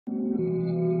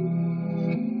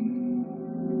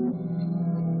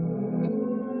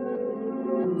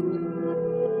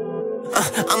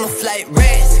I'm a flight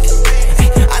risk.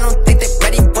 I don't think they're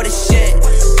ready for the shit.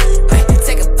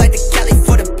 Take a flight to Cali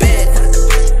for the bid.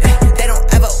 They don't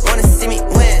ever wanna see me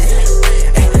win.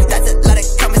 That's a lot of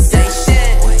conversation.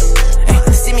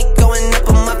 See me going up,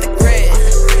 I'm off the grid.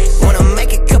 Wanna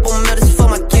make a couple mil just for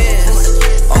my kids.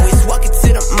 Always walking to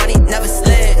the money, never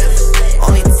slid.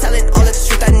 Only telling all the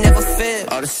truth, I never fib.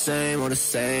 All the same, all the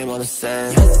same, all the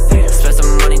same. Spend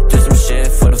some money, do some shit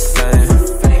for the fame.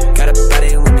 Got a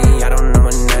baddie with me, I don't know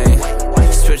her name.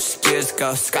 Switch gears,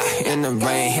 go sky in the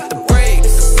rain. Hit the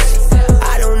brakes,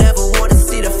 I don't ever wanna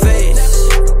see the face.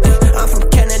 I'm from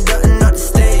Canada and not the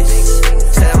States.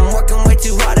 Say I'm working way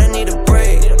too hard, I need a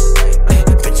break.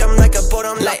 Bitch, I'm like a boat,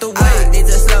 I'm like the weight. Need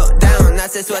to slow down,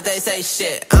 that's just what they say,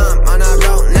 shit. I'm on a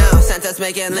road now, Santa's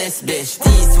making lists, bitch.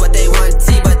 D's what they want,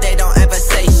 T, but they don't ever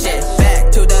say shit.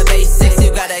 Back to the basics,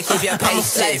 you gotta keep your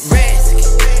patience. I'm a flight risk.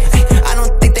 I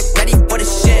don't think they're ready for the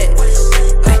shit.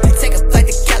 Take a flight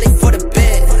to Cali for the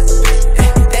bid.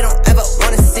 They don't ever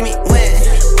wanna see me win.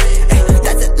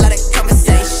 That's a lot of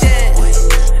conversation.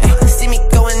 See me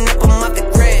going up, I'm off the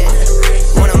grid.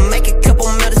 Wanna make a couple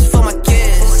mil just for my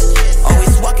kids.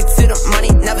 Always walking to the money,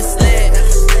 never slid.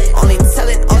 Only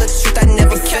telling all the truth, I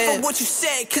never fib. Be careful what you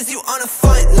say, cause you on a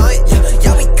fine line.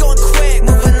 Yeah, we going quick,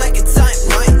 moving like a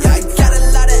timeline. Yeah, I got a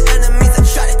lot of enemies that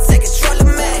try to take control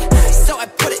of me. So I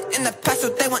put it in the past so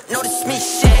they won't notice me,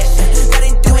 shit. That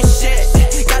ain't doing shit.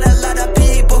 Got a lot of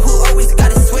people who always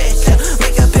gotta switch.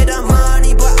 Make a bit of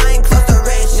money, but I ain't close to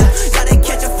rich. Gotta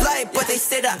catch a flight, but they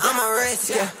say that I'm a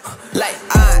risk. Like,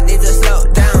 I need to slow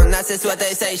down, that's just what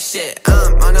they say, shit.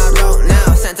 I'm on a road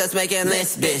now, Santa's making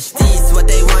lists, bitch. D's what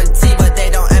they want, T, but they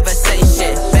don't ever say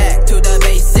shit. Back to the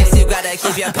basics, you gotta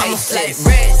keep your patience. I'm a flight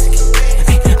risk.